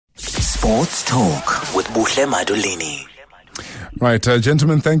Sports Talk with Buhle Madulini. Right,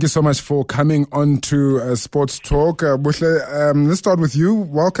 gentlemen, thank you so much for coming on to Sports Talk. Buhle, let's start with you.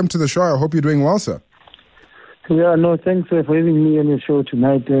 Welcome to the show. I hope you're doing well, sir. Yeah, no, thanks for having me on your show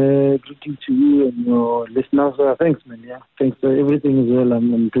tonight. Greeting to you and your listeners. Thanks, man. Yeah, thanks. Everything is well.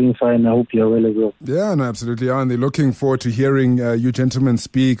 I'm doing fine. I hope you're well as well. Yeah, no, absolutely. And they're looking forward to hearing you gentlemen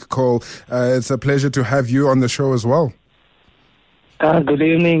speak. Cole, it's a pleasure to have you on the show as well. Good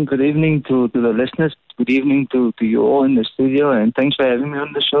evening. Good evening to the listeners. Good evening to you all in the studio. And thanks for having me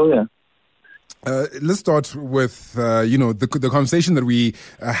on the show. Yeah. Let's start with, the conversation that we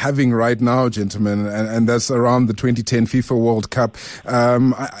are having right now, gentlemen, and that's around the 2010 FIFA World Cup.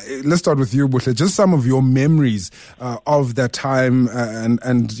 Let's start with you, Buhle. Just some of your memories of that time,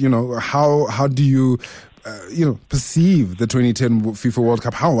 and how do you, perceive the 2010 FIFA World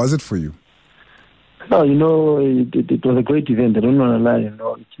Cup? How was it for you? No, it was a great event. I don't want to lie.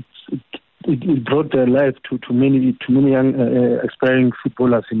 It brought life to many young aspiring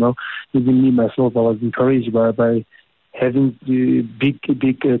footballers. Even me myself, I was encouraged by having the big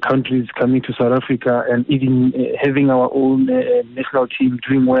countries coming to South Africa, and even having our own national team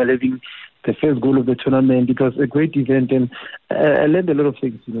doing well, having the first goal of the tournament. It was a great event, and I learned a lot of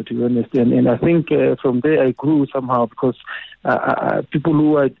things, to be honest. And I think from there I grew somehow, because people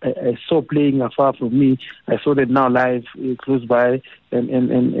who I saw playing afar from me, I saw them now live, close by,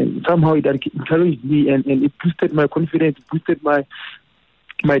 and somehow it encouraged me, and it boosted my confidence, boosted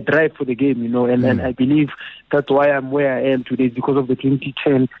my drive for the game, and I believe that's why I'm where I am today, because of the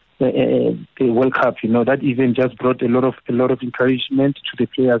 2010 World Cup. That event just brought a lot of encouragement to the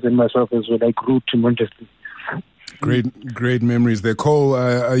players and myself as well. I grew tremendously. Great memories there.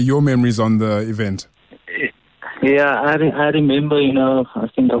 Cole, your memories on the event? Yeah, I remember, I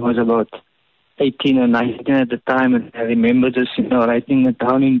think I was about 18 or 19 at the time, and I remember just, writing it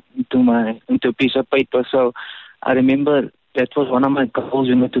down into a piece of paper. So I remember that was one of my goals,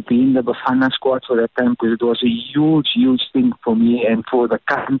 to be in the Bafana squad for that time, because it was a huge thing for me and for the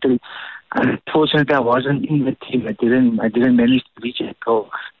country. Unfortunately, I wasn't in the team. I didn't manage to reach that goal,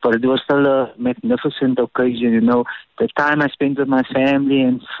 but it was still a magnificent occasion. The time I spent with my family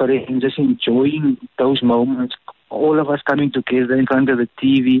and friends, just enjoying those moments. All of us coming together in front of the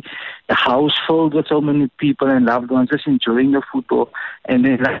TV, the house filled with so many people and loved ones, just enjoying the football. And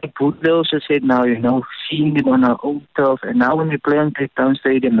then, like Buhle also said now, seeing it on our own turf. And now when we play on Cape Town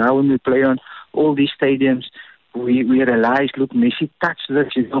Stadium, now when we play on all these stadiums, we realize, look, Messi touched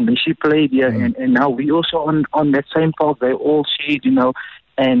this, Messi played here, and now we also on that same park, they all see it,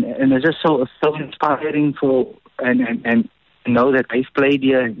 and it's just so inspiring for and know that they've played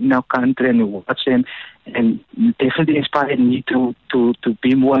here in our country and watch them, and definitely inspired me to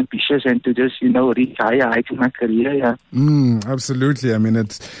be more ambitious and to just, reach higher heights in my career, yeah. Absolutely. I mean,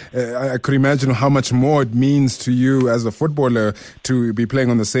 I could imagine how much more it means to you as a footballer to be playing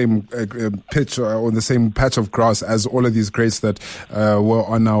on the same pitch or on the same patch of grass as all of these greats that were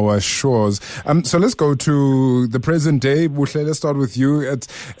on our shores. So let's go to the present day. Buhle, let's start with you.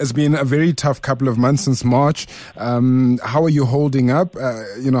 It's been a very tough couple of months since March. How are you holding up?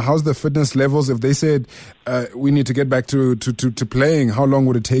 How's the fitness levels? If they said we need to get back to playing, how long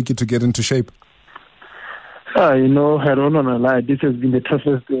would it take you to get into shape? I don't want to lie. This has been the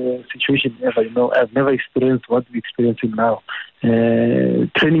toughest situation ever. I've never experienced what we're experiencing now.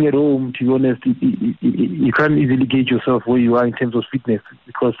 Training at home, to be honest, you can't easily gauge yourself where you are in terms of fitness,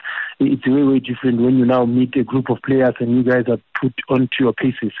 because it's way different when you now meet a group of players and you guys are put onto your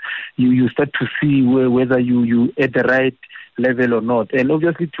paces. You start to see whether you at the right level or not. And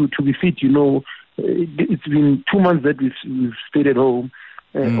obviously to be fit, it's been 2 months that we've stayed at home.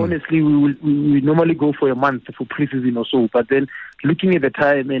 Honestly, we normally go for a month for pre-season or so, but then looking at the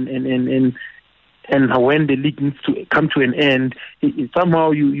time and when the league needs to come to an end,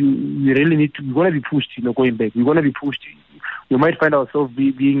 somehow you really need to. We're going to be pushed, going back. We're going to be pushed. We might find ourselves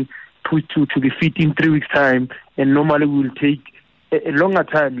being pushed to be fit in 3 weeks' time, and normally we will take a longer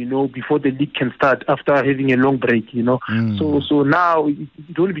time, before the league can start after having a long break, So now it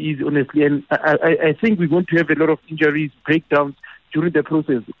won't be easy, honestly, and I think we're going to have a lot of injuries, breakdowns during the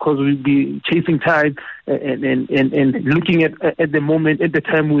process, because we'll be chasing time and looking at the moment, at the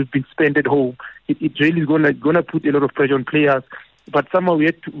time we've been spent at home. It really is gonna put a lot of pressure on players, but somehow we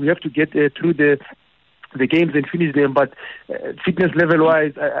have to get through the games and finish them. But fitness level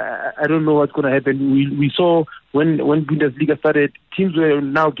wise, I don't know what's going to happen. We saw when Bundesliga started, teams were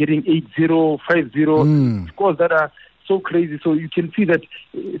now getting 8-0, 5-0 scores that are so crazy. So you can see that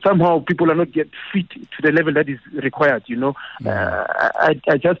somehow people are not yet fit to the level that is required,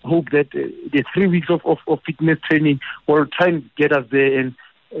 I just hope that the 3 weeks of fitness training will try and get us there, and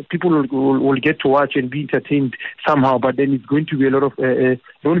people will get to watch and be entertained somehow, but then it's going to be a lot of, it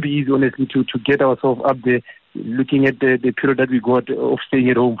won't be easy, honestly, to get ourselves up there, looking at the period that we got of staying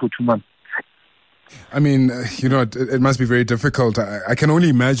at home for 2 months. I mean, it must be very difficult. I can only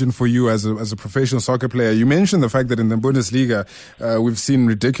imagine for you as a professional soccer player. You mentioned the fact that in the Bundesliga, we've seen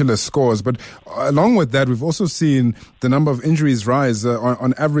ridiculous scores, but along with that, we've also seen the number of injuries rise.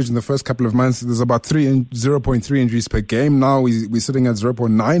 On average, in the first couple of months, there's about 0.3 injuries per game. Now we're sitting at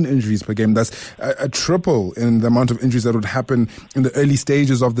 0.9 injuries per game. That's a triple in the amount of injuries that would happen in the early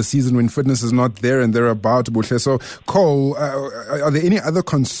stages of the season when fitness is not there and thereabout. So, Cole, are there any other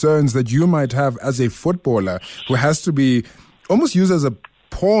concerns that you might have as a footballer who has to be almost used as a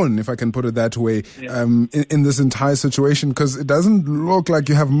pawn, if I can put it that way, in this entire situation, because it doesn't look like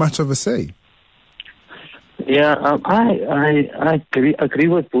you have much of a say? Yeah, I agree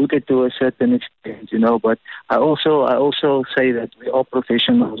with Boete to a certain extent, but I also say that we are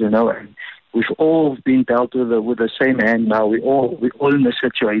professionals, and we've all been dealt with the same hand now. We're all in this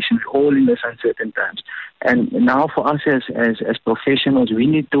situation. We're all in this uncertain times, and now for us as professionals, we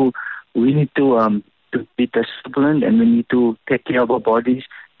need to be disciplined, and we need to take care of our bodies,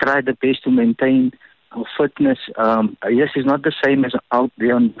 try the best to maintain our fitness. Yes, it's not the same as out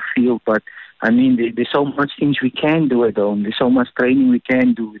there on the field, but I mean, there's so much things we can do at home. There's so much training we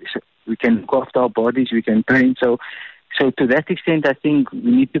can do. We can look after our bodies, we can train. So to that extent, I think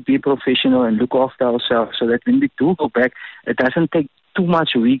we need to be professional and look after ourselves so that when we do go back, it doesn't take too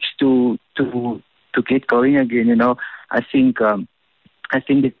much weeks to get going again. I think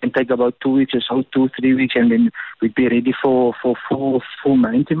it can take about 2 weeks or so, 2-3 weeks, and then we'd be ready for full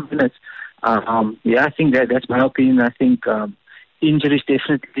 90 minutes. I think that's my opinion. I think injuries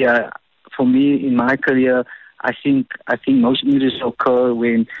definitely, for me in my career, I think most injuries occur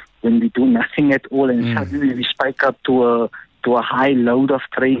when we do nothing at all and suddenly we spike up to a high load of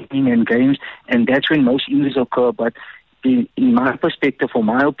training and games, and that's when most injuries occur. But in my perspective, or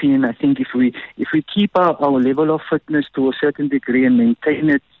my opinion, I think if we keep our level of fitness to a certain degree and maintain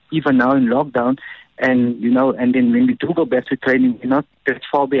it even now in lockdown, and then when we do go back to training, we're not that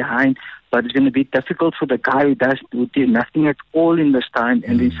far behind, but it's going to be difficult for the guy who did nothing at all in this time,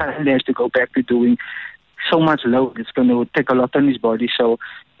 and then suddenly has to go back to doing so much load. It's going to take a lot on his body. So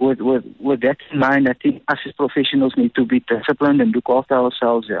with that in mind, I think us as professionals need to be disciplined and look after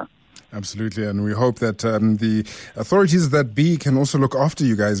ourselves. Yeah. Absolutely, and we hope that the authorities that be can also look after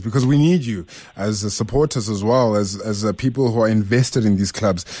you guys, because we need you as supporters as well as people who are invested in these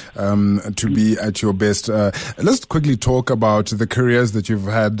clubs to be at your best. Let's quickly talk about the careers that you've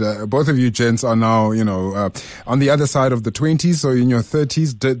had. Both of you gents are now, on the other side of the 20s, so in your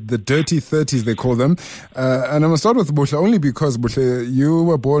 30s, the dirty 30s they call them. And I'm going to start with Buhle, only because, Buhle, you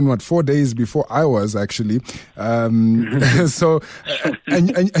were born, 4 days before I was, actually. So,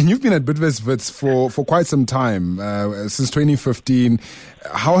 and you've been at Bidvest Wits for quite some time, since 2015.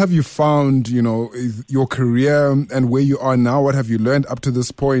 How have you found, your career and where you are now? What have you learned up to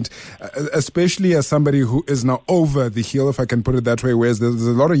this point, especially as somebody who is now over the hill, if I can put it that way, whereas there's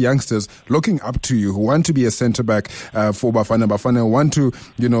a lot of youngsters looking up to you who want to be a centre-back for Bafana, want to,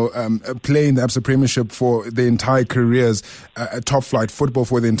 play in the Absa Premiership for their entire careers, top-flight football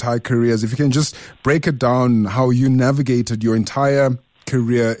for their entire careers. If you can just break it down, how you navigated your entire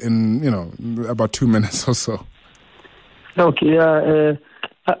career in, about 2 minutes or so. Okay, to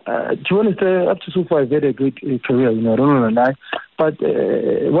be honest, up to so far I've had a great career, I don't want to lie. But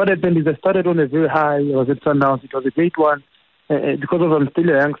what happened is I started on a very high. I was at Sundowns. It was a great one. Because I'm still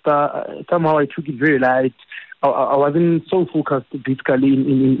a youngster, somehow I took it very light. I wasn't so focused basically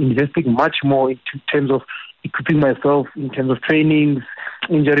in investing much more in terms of equipping myself, in terms of trainings,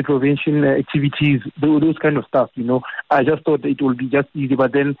 injury prevention activities, those kind of stuff, I just thought it would be just easy.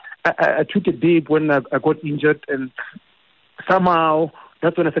 But then I took a dip when I got injured, and somehow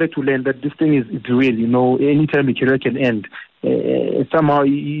that's when I started to learn that this thing is real, anytime a career can end. Somehow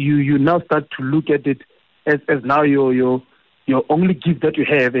you now start to look at it as now your only gift that you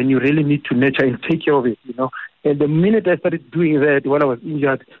have, and you really need to nurture and take care of it, And the minute I started doing that when I was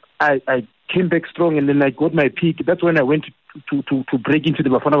injured, I came back strong, and then I got my peak. That's when I went to break into the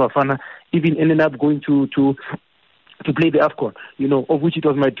Bafana, even ended up going to play the AFCON, of which it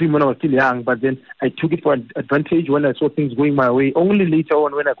was my dream when I was still young. But then I took it for advantage when I saw things going my way. Only later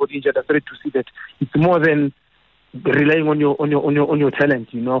on, when I got injured, I started to see that it's more than relying on your talent.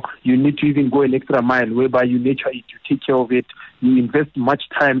 You need to even go an extra mile, whereby you nurture it, you take care of it, you invest much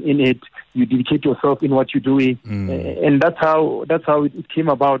time in it, you dedicate yourself in what you're doing, and that's how it came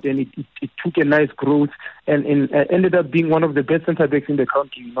about, and it took a nice growth, and ended up being one of the best centre backs in the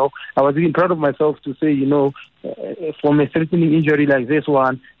country. You know, I was even proud of myself to say, you know, from a threatening injury like this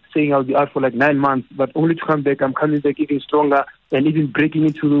one, saying I'll be out for like 9 months, but only to come back, I'm coming back even stronger and even breaking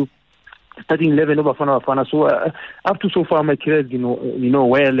into starting 11 over Bafana. So up to so far, my career has been,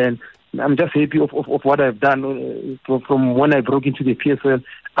 well, and I'm just happy of what I've done from when I broke into the PSL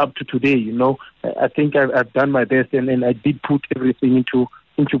up to today. You know, I think I've done my best, and I did put everything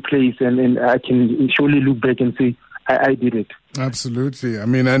into place, and I can surely look back and say I did it. Absolutely. I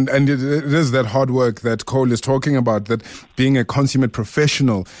mean, and it is that hard work that Cole is talking about, that being a consummate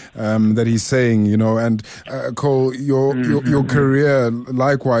professional, that he's saying, you know, and Cole, your career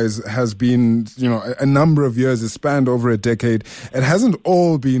likewise has been, you know, a number of years. It's spanned over a decade. It hasn't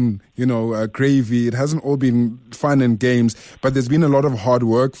all been, you know, gravy. It hasn't all been fun and games, but there's been a lot of hard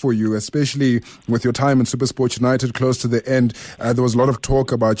work for you, especially with your time in SuperSport United close to the end. There was a lot of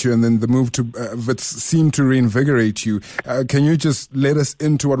talk about you, and then the move to Wits seemed to reinvigorate you. Can you just let us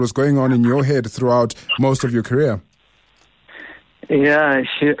into what was going on in your head throughout most of your career? Yeah,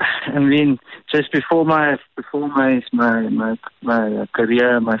 sure. I mean, just before my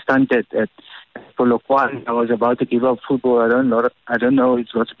career, my stunt at Polokwane, I was about to give up football. I don't know.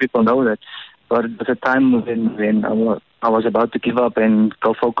 It's lots of people know that, but it was a time when I was about to give up and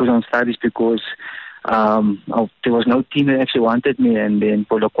go focus on studies because there was no team that actually wanted me, and then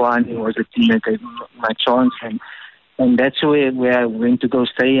Polokwane was the team that gave me my chance, and that's where I went to go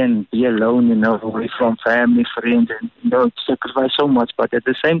stay and be alone, you know, away from family, friends, and, you know, sacrifice so much. But at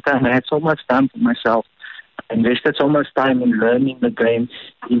the same time, I had so much time for myself. I invested so much time in learning the game,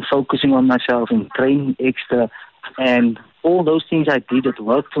 in focusing on myself, in training extra, and all those things I did, it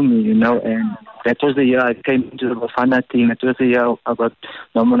worked for me, you know, and that was the year I came into the Bafana team. It was the year I got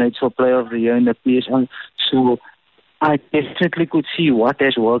nominated for Player of the Year in the PSL. So I definitely could see what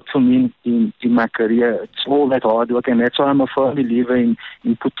has worked for me in my career. It's all that hard work, and that's why I'm a firm believer in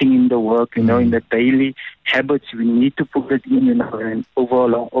putting in the work, you know, in the daily habits. We need to put it in, you know, and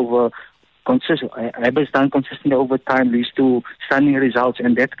habits done consistently over time leads to stunning results,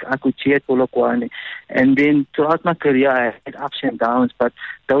 and that I could see at Polokwane. And then throughout my career, I had ups and downs, but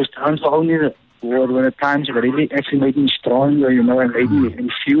those downs were only the times that really actually made me stronger, you know, and made me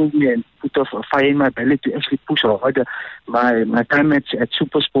and fueled me and put off a fire in my belly to actually push harder. My time at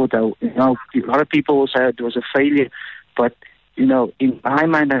SuperSport, you know, a lot of people will say it was a failure, but you know, in my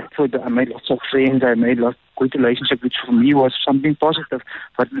mind, I thought that I made lots of friends, I made lots of good relationships, which for me was something positive.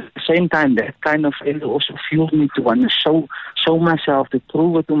 But at the same time, that kind of failure also fueled me to want to show myself, to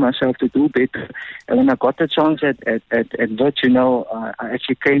prove it to myself, to do better. And when I got the chance at Wits, you know, I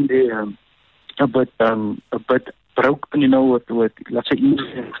actually came there a bit broken, you know, with lots of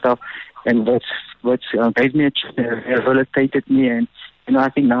injuries and stuff. And Wits gave me a chance, rehabilitated me, and you know, I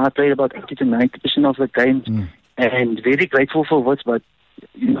think now I played about 80 to 90% of the games. And very grateful for Wits, but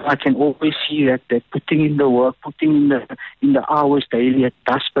you know, I can always see that putting in the work, putting in the hours daily, it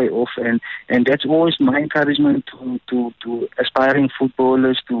does pay off, and that's always my encouragement to aspiring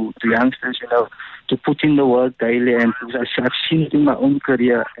footballers, to youngsters, you know, to put in the work daily, and I've seen it in my own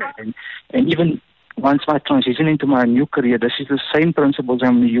career, and even once I transition into my new career, this is the same principles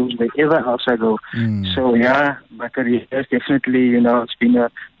I'm going to use wherever else I go. So yeah, my career is definitely, you know, it's been a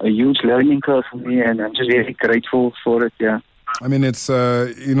huge learning curve for me, and I'm just very grateful for it. Yeah. I mean, it's,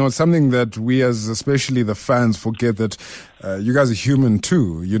 you know, something that we as especially the fans forget, that you guys are human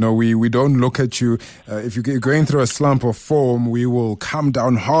too. You know, we don't look at you. If you're going through a slump of form, we will come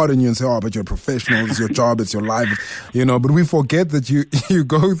down hard on you and say, oh, but you're a professional. It's your job. It's your life. You know, but we forget that you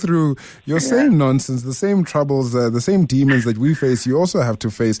go through your same nonsense, the same troubles, the same demons that we face. You also have to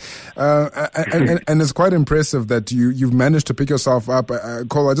face. And it's quite impressive that you've managed to pick yourself up.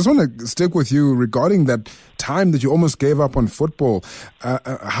 Cole, I just want to stick with you regarding that time that you almost gave up on football.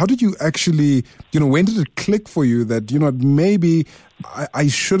 How did you actually, you know, when did it click for you that, you know, maybe I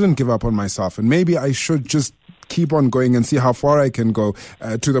shouldn't give up on myself, and maybe I should just keep on going and see how far I can go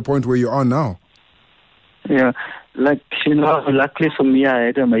to the point where you are now? Yeah, like, you know, luckily for me, I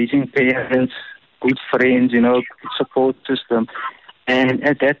had amazing parents, good friends, you know, good support system. And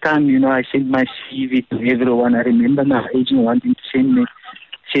at that time, you know, I sent my CV to everyone. I remember my agent wanting to send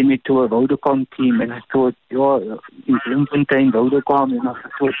me to a Vodacom team, and I thought, in Bloemfontein, Vodacom, you know, I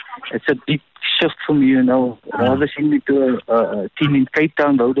thought it's a big shift for me, you know, rather send me to a team in Cape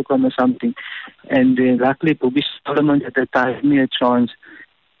Town, Vodacom or something. And luckily, Bobby Solomon at the time gave me a chance.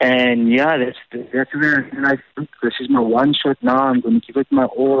 And yeah, that's where I think this is my one shot now. I'm going to give it my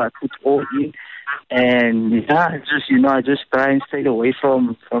all. I put all in. And it's just, I just try and stay away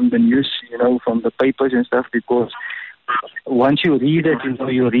from the news, from the papers and stuff, because once you read it,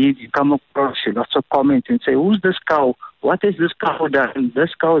 you come across lots of comments and say, who's this cow? What has this cow done?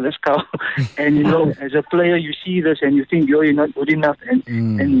 This cow. And, as a player, you see this and you think, you're not good enough. And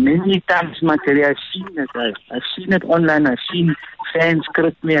many times in my career, I've seen it. I've seen it online. I've seen fans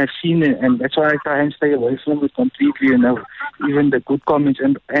script me. I've seen it. And that's why I try and stay away from it completely, even the good comments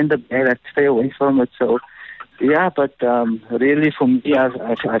and the bad, I stay away from it. So, yeah, but really for me,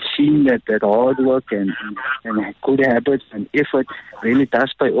 I've seen that hard work and good habits and effort really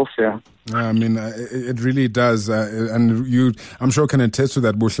does pay off, yeah. I mean, it really does, and you, I'm sure, can attest to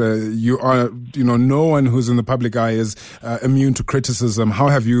that, Buhle. You are, no one who's in the public eye is immune to criticism. How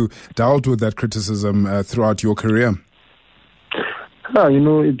have you dealt with that criticism throughout your career?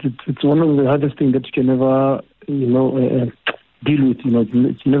 It's one of the hardest things that you can ever, deal with.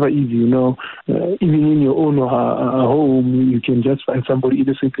 It's never easy. Even in your own home, you can just find somebody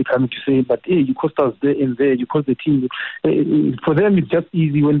innocently coming to say, "But hey, you cost us there and there. You cost the team." For them, it's just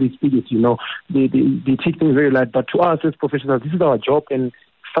easy when they speak it. They take things very light. But to us as professionals, this is our job, and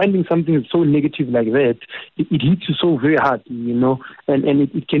finding something so negative like that, it hits you so very hard. And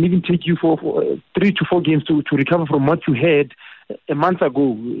it can even take you for 3 to 4 games to recover from what you had a month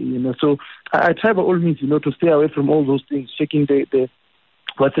ago, So I try by all means, to stay away from all those things, checking the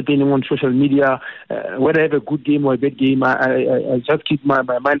what's happening on social media. Whether I have a good game or a bad game, I just keep my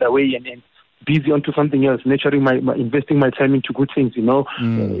mind away and busy onto something else, nurturing investing my time into good things, be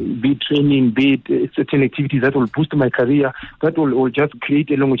it training, be it certain activities that will boost my career, that will just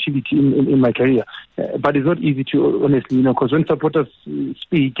create a longevity in my career. But it's not easy to, honestly, because when supporters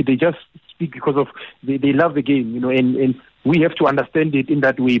speak, they just speak because of they love the game, and we have to understand it in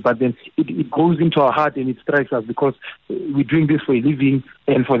that way, but then it goes into our heart and it strikes us because we're doing this for a living,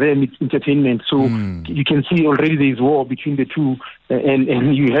 and for them it's entertainment. So you can see already there is war between the two,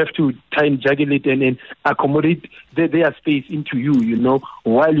 and you have to try and juggle it and accommodate their space into you,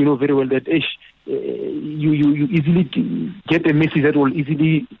 while you know very well that you easily get a message that will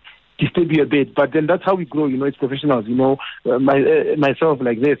easily disturb you a bit, but then that's how we grow, as professionals, myself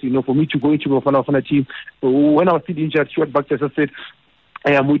like this, for me to go into a Bafana team, when I was still injured, Stuart Baxter said,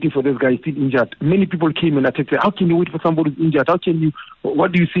 I am waiting for this guy, still injured. Many people came and attacked, how can you wait for somebody who's injured?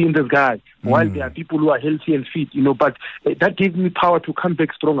 What do you see in this guy? While there are people who are healthy and fit, but that gave me power to come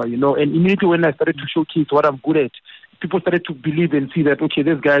back stronger, and immediately when I started to showcase what I'm good at, people started to believe and see that, okay,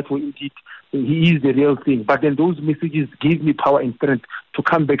 this guy, for indeed, he is the real thing. But then those messages gave me power and strength to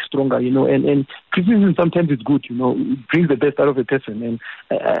come back stronger, and criticism sometimes is good, it brings the best out of a person. And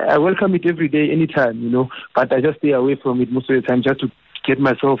I welcome it every day, anytime, but I just stay away from it most of the time just to get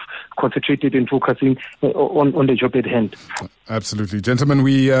myself concentrated and focusing on the job at hand. Absolutely. Gentlemen,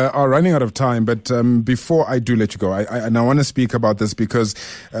 we are running out of time, but before I do let you go, I want to speak about this because,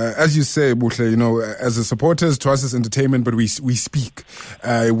 as you say, Buhle, as a supporters, to us it's entertainment, but we speak.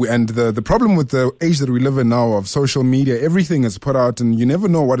 And the problem with the age that we live in now of social media, everything is put out and you never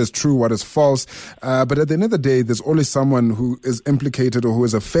know what is true, what is false. But at the end of the day, there's always someone who is implicated or who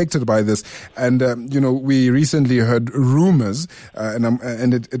is affected by this. And, we recently heard rumors,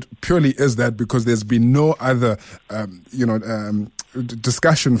 and it purely is that because there's been no other,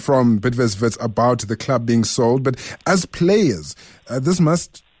 discussion from Bidvest Wits about the club being sold. But as players, this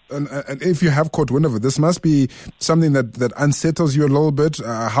must, and if you have caught wind of it, this must be something that unsettles you a little bit.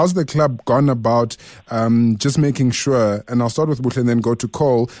 How's the club gone about just making sure, and I'll start with Buhle and then go to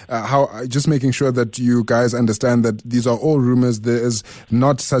Cole, just making sure that you guys understand that these are all rumors, there is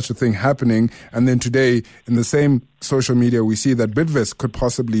not such a thing happening. And then today, in the same social media, we see that Bidvest could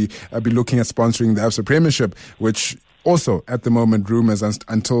possibly be looking at sponsoring the Absa Premiership, which also at the moment rumors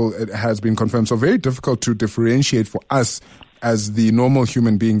until it has been confirmed. So very difficult to differentiate for us as the normal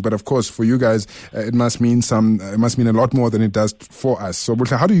human being, but of course for you guys it must mean a lot more than it does for us. So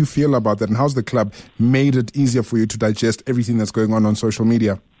Buhle, how do you feel about that, and how's the club made it easier for you to digest everything that's going on social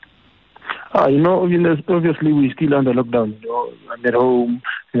media? Obviously we're still under lockdown. I'm at home.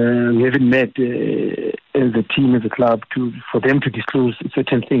 We haven't met as a team, as a club, for them to disclose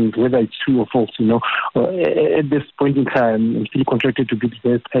certain things, whether it's true or false. At this point in time, I'm still contracted to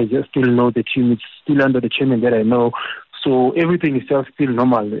Bidvest. I just still know the team. It's still under the chairman that I know. So everything is just still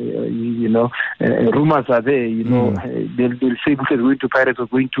normal, rumors are there, they'll say because we're going to Pirates or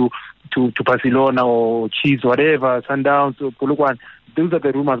going to Barcelona or Chiefs, whatever, Sundowns or Polokwane. Those are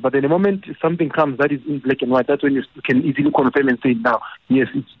the rumors. But in the moment something comes that is in black and white, that's when you can easily confirm and say, now, yes,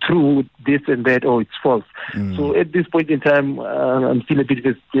 it's true, this and that, or it's false. So at this point in time, I'm still a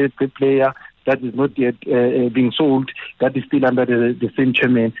Bidvest player, that is not yet being sold, that is still under the same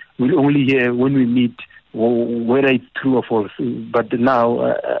chairman. We'll only hear when we meet whether it's true or false. But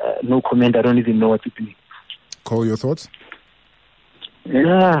now, no comment. I don't even know what's happening. Cole, your thoughts?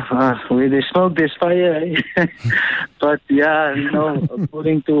 Yeah, where there's smoke, there's fire. But yeah,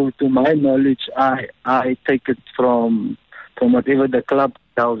 according to my knowledge, I take it from whatever the club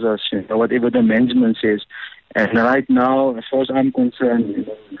tells us, whatever the management says. And right now, as far as I'm concerned,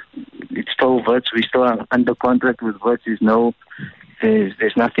 it's still Wits. We still are under contract with Wits. There's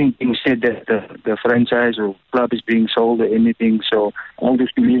nothing being said that the franchise or club is being sold or anything. So I'll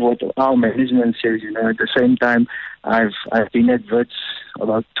just believe what our management says. At the same time, I've been at Wits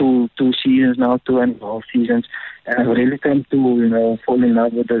about two seasons now, 2.5 seasons, and I've really come to fall in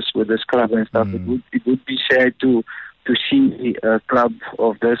love with this club and stuff. It would be sad to see a club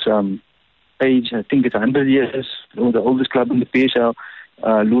of this age. I think it's 100 years, the oldest club in the PSL,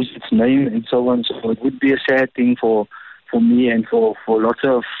 lose its name and so on. So it would be a sad thing for me and for lots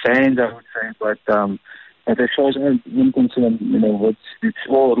of fans, I would say. But as far as I'm concerned, it's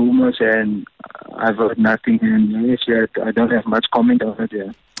all rumors and I've heard nothing. And I don't have much comment on it.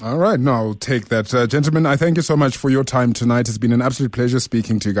 Yeah. All right, no, I'll take that. Gentlemen, I thank you so much for your time tonight. It's been an absolute pleasure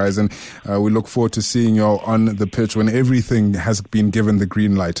speaking to you guys, and we look forward to seeing you on the pitch when everything has been given the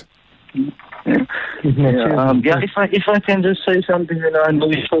green light. If I can just say something, I know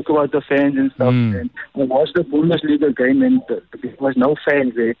we spoke about the fans and stuff, and I watched the Bundesliga game and there was no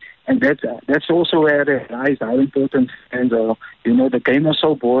fans there, and that's also where I realized how important fans are. The game was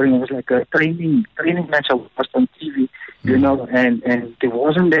so boring. It was like a training match I watched on TV, and there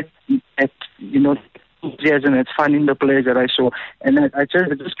wasn't that enthusiasm and fun in the players that I saw, and it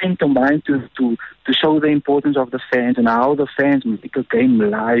just came to mind to show the importance of the fans and how the fans make a game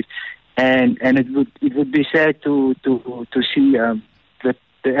live. And it would be sad to see that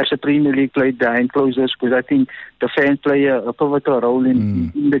as the Premier League played behind closed doors, because I think the fans play a pivotal role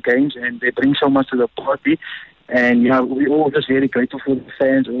in the games, and they bring so much to the party. And we're all just very grateful for the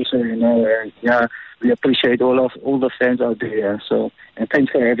fans also. And we appreciate all the fans out there. So, and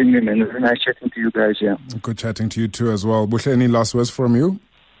thanks for having me, man. It was nice chatting to you guys. Yeah, good chatting to you too as well. Buhle, any last words from you?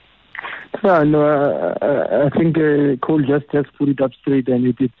 No, I think Cole just put it up straight, and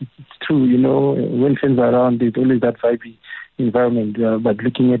it's true. When fans are around, there's always that vibey environment. But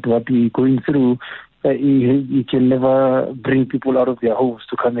looking at what we're going through, you can never bring people out of their homes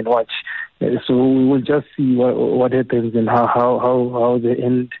to come and watch. So we will just see what happens and how the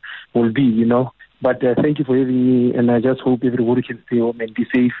end will be. But thank you for having me, and I just hope everybody can stay home and be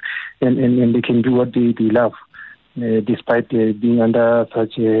safe, and they can do what they love, despite being under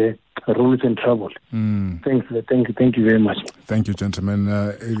such rules and trouble. Thank you very much. Thank you, gentlemen.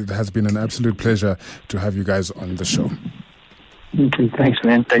 It has been an absolute pleasure to have you guys on the show. Okay, thanks,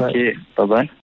 man. Thank you. Bye-bye.